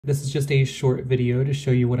This is just a short video to show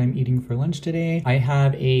you what I'm eating for lunch today. I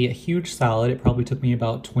have a huge salad. It probably took me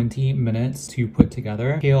about 20 minutes to put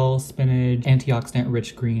together. Kale, spinach,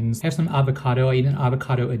 antioxidant-rich greens. I have some avocado. I eat an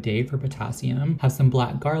avocado a day for potassium. Have some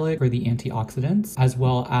black garlic for the antioxidants, as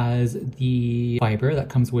well as the fiber that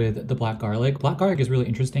comes with the black garlic. Black garlic is really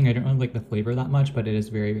interesting. I don't really like the flavor that much, but it is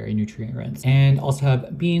very, very nutrient rich. And also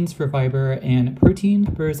have beans for fiber and protein,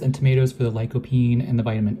 peppers and tomatoes for the lycopene and the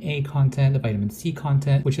vitamin A content, the vitamin C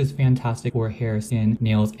content, which is fantastic for hair, skin,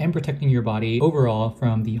 nails, and protecting your body overall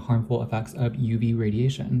from the harmful effects of UV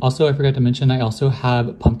radiation. Also, I forgot to mention, I also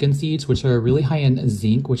have pumpkin seeds, which are really high in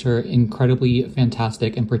zinc, which are incredibly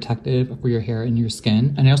fantastic and protective for your hair and your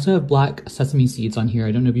skin. And I also have black sesame seeds on here.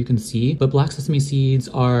 I don't know if you can see, but black sesame seeds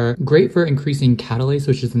are great for increasing catalase,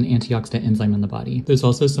 which is an antioxidant enzyme in the body. There's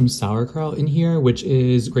also some sauerkraut in here, which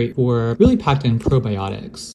is great for really packed in probiotics.